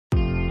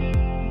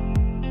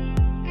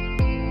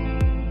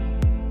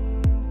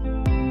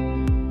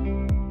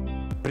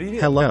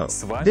Hello,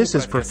 this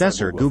is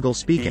Professor Google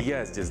speaking,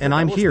 and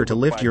I'm here to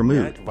lift your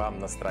mood.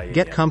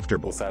 Get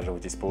comfortable.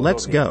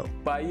 Let's go.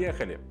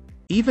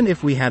 Even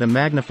if we had a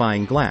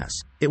magnifying glass,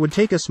 it would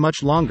take us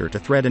much longer to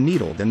thread a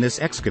needle than this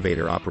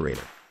excavator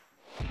operator.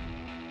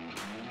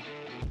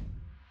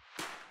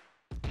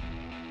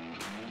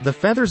 The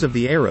feathers of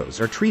the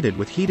arrows are treated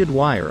with heated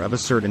wire of a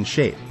certain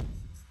shape.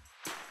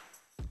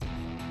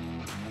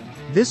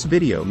 This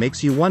video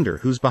makes you wonder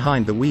who's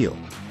behind the wheel.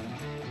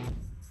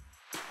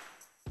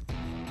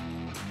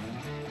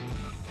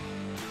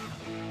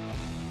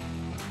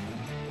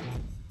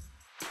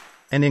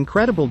 An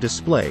incredible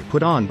display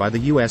put on by the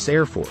US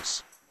Air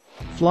Force.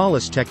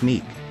 Flawless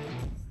technique.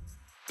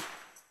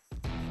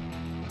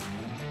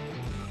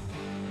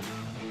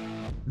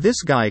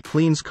 This guy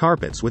cleans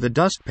carpets with a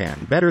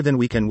dustpan better than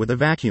we can with a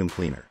vacuum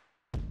cleaner.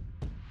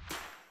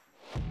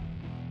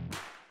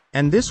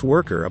 And this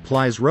worker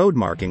applies road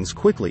markings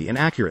quickly and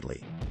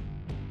accurately.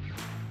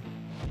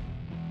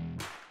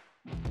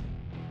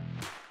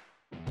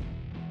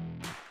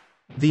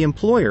 The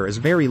employer is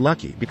very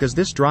lucky because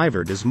this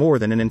driver does more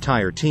than an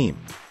entire team.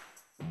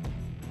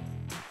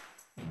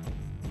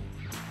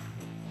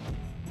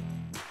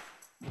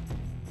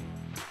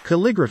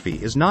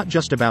 Calligraphy is not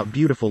just about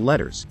beautiful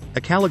letters.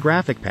 A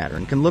calligraphic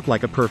pattern can look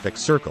like a perfect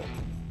circle.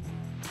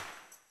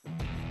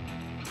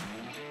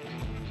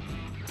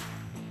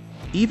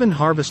 Even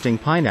harvesting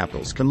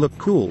pineapples can look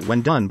cool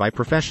when done by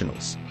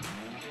professionals.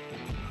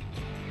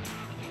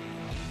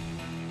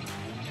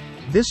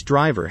 This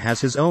driver has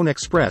his own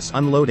express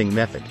unloading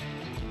method.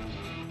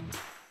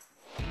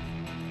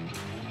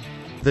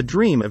 The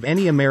dream of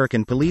any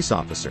American police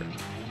officer.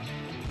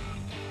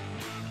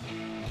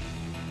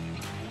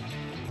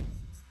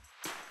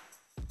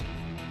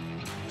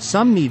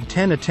 Some need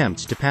 10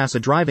 attempts to pass a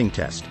driving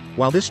test,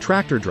 while this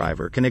tractor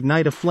driver can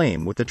ignite a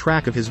flame with the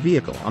track of his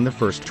vehicle on the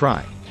first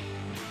try.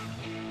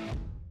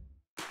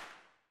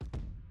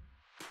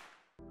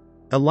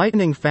 A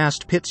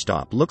lightning-fast pit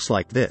stop looks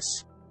like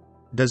this.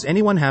 Does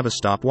anyone have a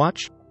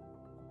stopwatch?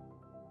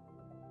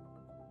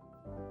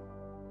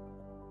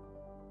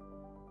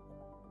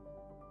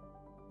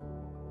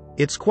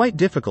 It's quite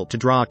difficult to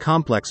draw a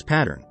complex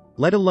pattern,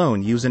 let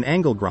alone use an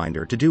angle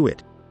grinder to do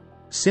it.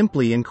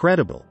 Simply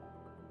incredible.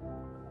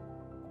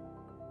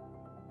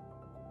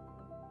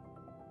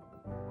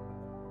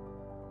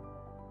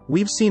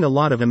 We've seen a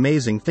lot of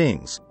amazing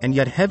things, and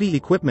yet heavy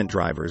equipment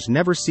drivers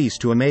never cease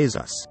to amaze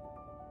us.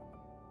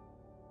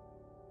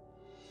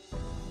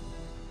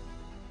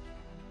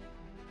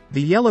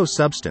 The yellow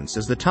substance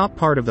is the top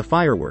part of the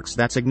fireworks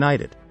that's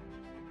ignited.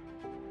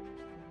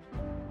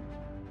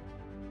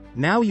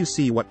 Now you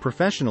see what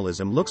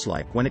professionalism looks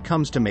like when it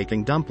comes to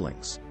making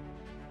dumplings.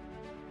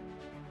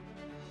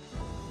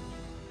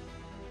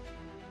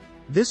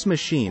 This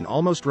machine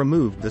almost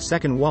removed the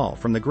second wall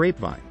from the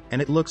grapevine,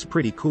 and it looks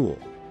pretty cool.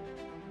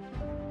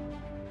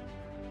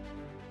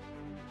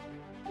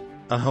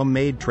 A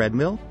homemade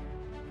treadmill?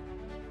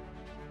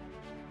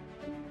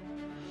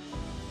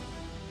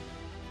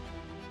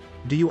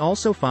 Do you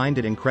also find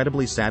it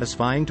incredibly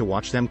satisfying to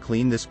watch them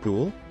clean this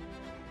pool?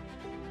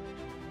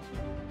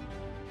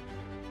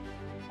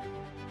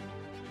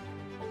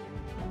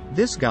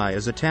 This guy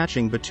is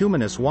attaching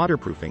bituminous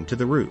waterproofing to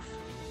the roof.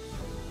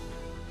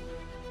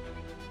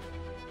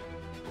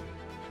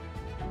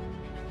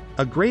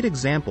 A great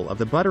example of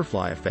the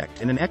butterfly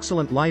effect and an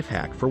excellent life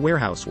hack for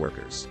warehouse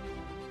workers.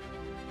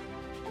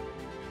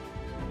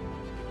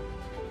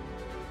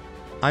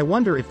 I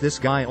wonder if this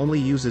guy only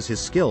uses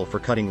his skill for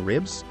cutting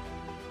ribs?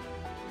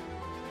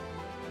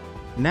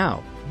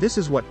 Now, this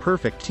is what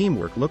perfect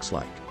teamwork looks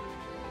like.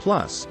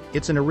 Plus,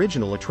 it's an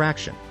original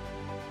attraction.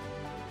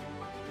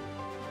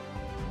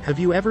 Have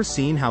you ever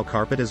seen how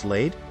carpet is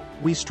laid?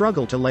 We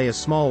struggle to lay a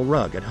small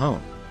rug at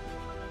home.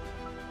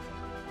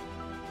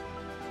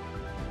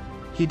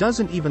 He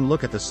doesn't even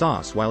look at the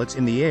sauce while it's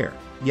in the air,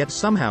 yet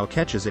somehow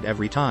catches it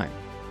every time.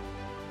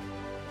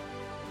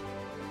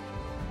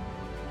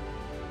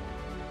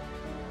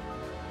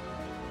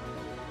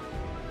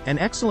 An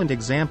excellent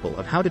example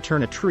of how to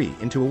turn a tree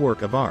into a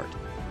work of art.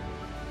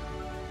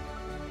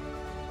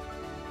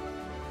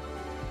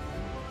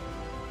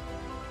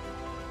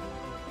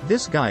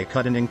 This guy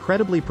cut an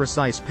incredibly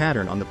precise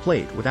pattern on the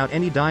plate without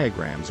any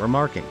diagrams or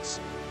markings.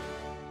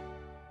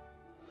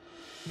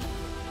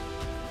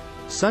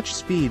 Such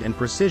speed and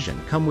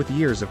precision come with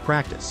years of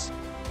practice.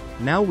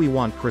 Now we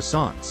want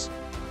croissants.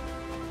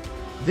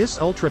 This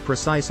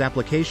ultra-precise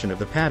application of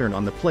the pattern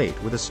on the plate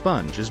with a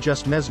sponge is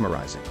just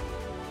mesmerizing.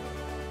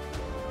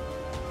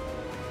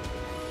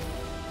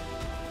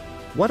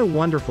 What a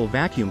wonderful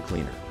vacuum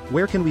cleaner.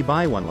 Where can we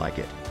buy one like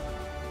it?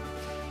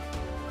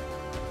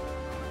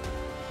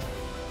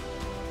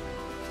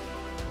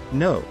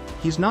 No,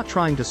 he's not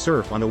trying to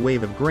surf on a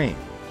wave of grain,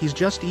 he's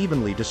just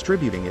evenly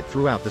distributing it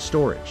throughout the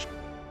storage.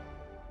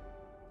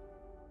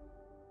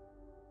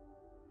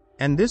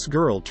 And this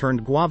girl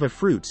turned guava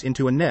fruits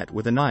into a net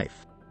with a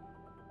knife.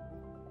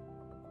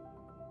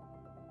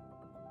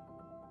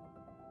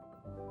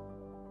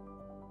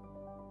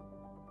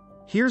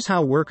 Here's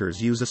how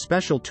workers use a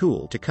special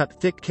tool to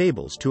cut thick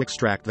cables to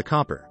extract the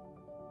copper.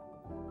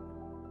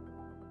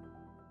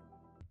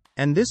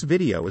 And this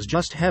video is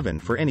just heaven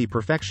for any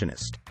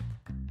perfectionist.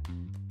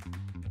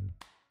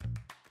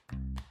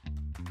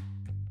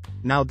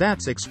 Now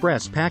that's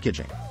express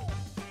packaging.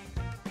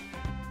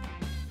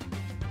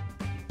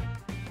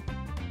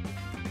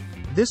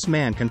 This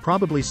man can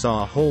probably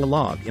saw a whole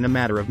log in a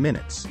matter of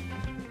minutes.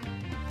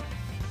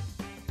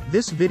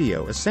 This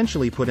video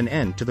essentially put an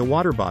end to the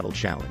water bottle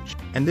challenge,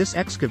 and this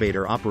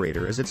excavator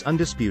operator is its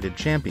undisputed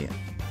champion.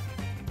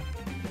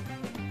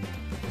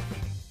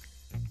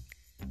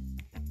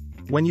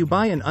 When you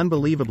buy an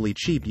unbelievably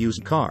cheap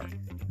used car,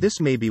 this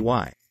may be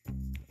why.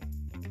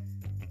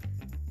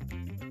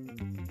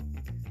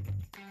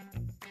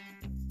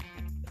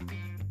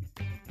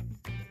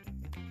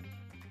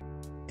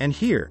 And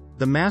here,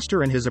 the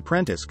master and his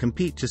apprentice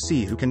compete to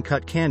see who can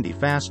cut candy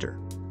faster.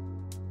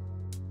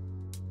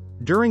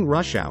 During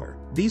rush hour,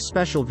 these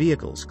special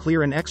vehicles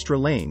clear an extra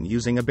lane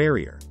using a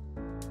barrier.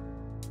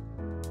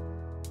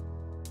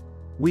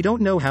 We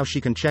don't know how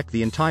she can check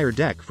the entire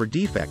deck for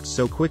defects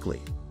so quickly.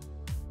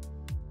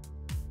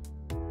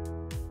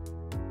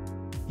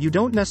 You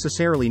don't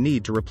necessarily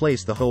need to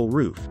replace the whole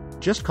roof,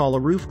 just call a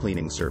roof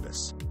cleaning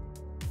service.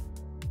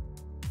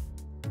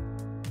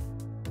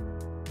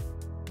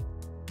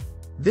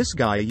 This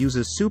guy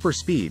uses super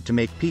speed to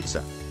make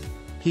pizza.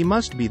 He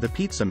must be the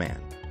pizza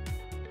man.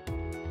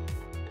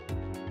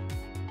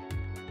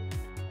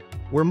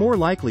 We're more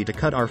likely to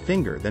cut our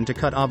finger than to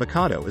cut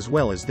avocado as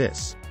well as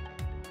this.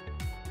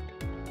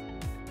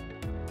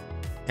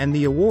 And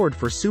the award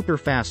for super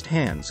fast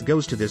hands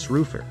goes to this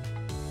roofer.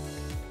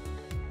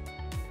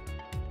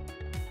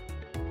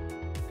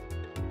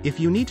 If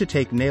you need to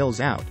take nails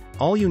out,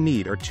 all you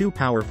need are 2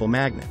 powerful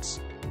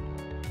magnets.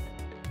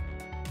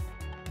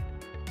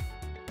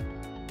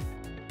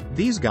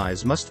 These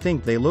guys must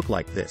think they look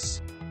like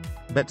this.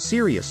 But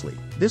seriously,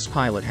 this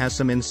pilot has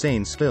some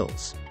insane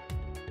skills.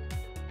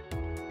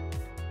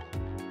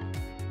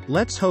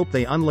 Let's hope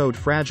they unload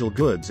fragile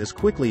goods as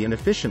quickly and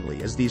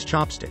efficiently as these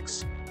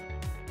chopsticks.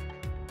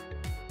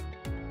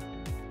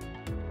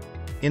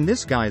 In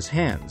this guy's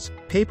hands,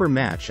 paper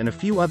match and a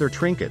few other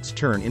trinkets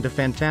turn into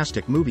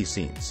fantastic movie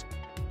scenes.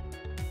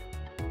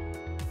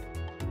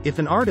 If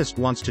an artist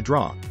wants to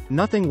draw,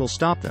 nothing will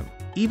stop them,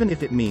 even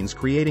if it means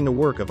creating a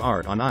work of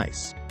art on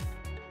ice.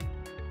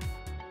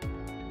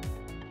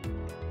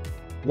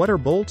 What are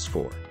bolts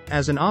for?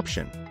 As an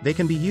option, they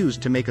can be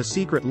used to make a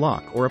secret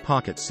lock or a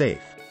pocket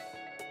safe.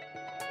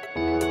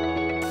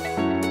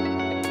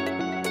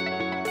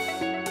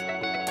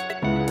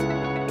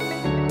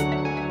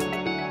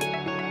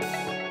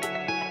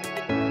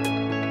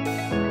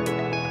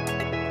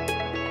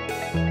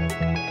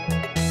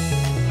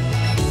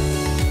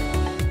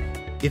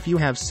 If you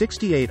have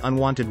 68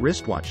 unwanted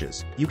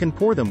wristwatches, you can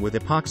pour them with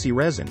epoxy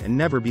resin and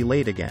never be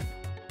late again.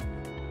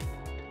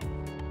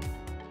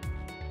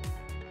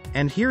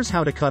 And here's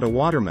how to cut a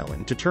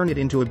watermelon to turn it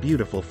into a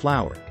beautiful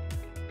flower.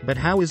 But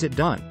how is it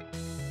done?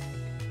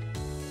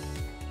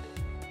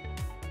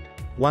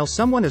 While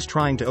someone is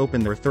trying to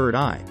open their third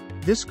eye,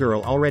 this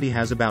girl already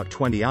has about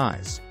 20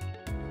 eyes.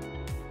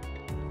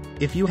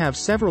 If you have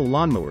several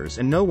lawnmowers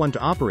and no one to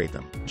operate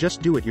them,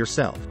 just do it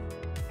yourself.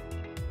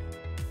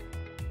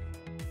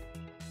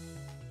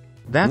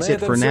 That's it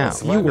for now.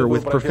 You were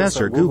with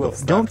Professor Google.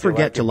 Don't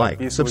forget to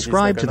like,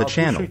 subscribe to the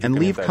channel and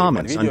leave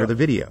comments under the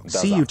video.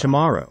 See you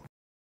tomorrow.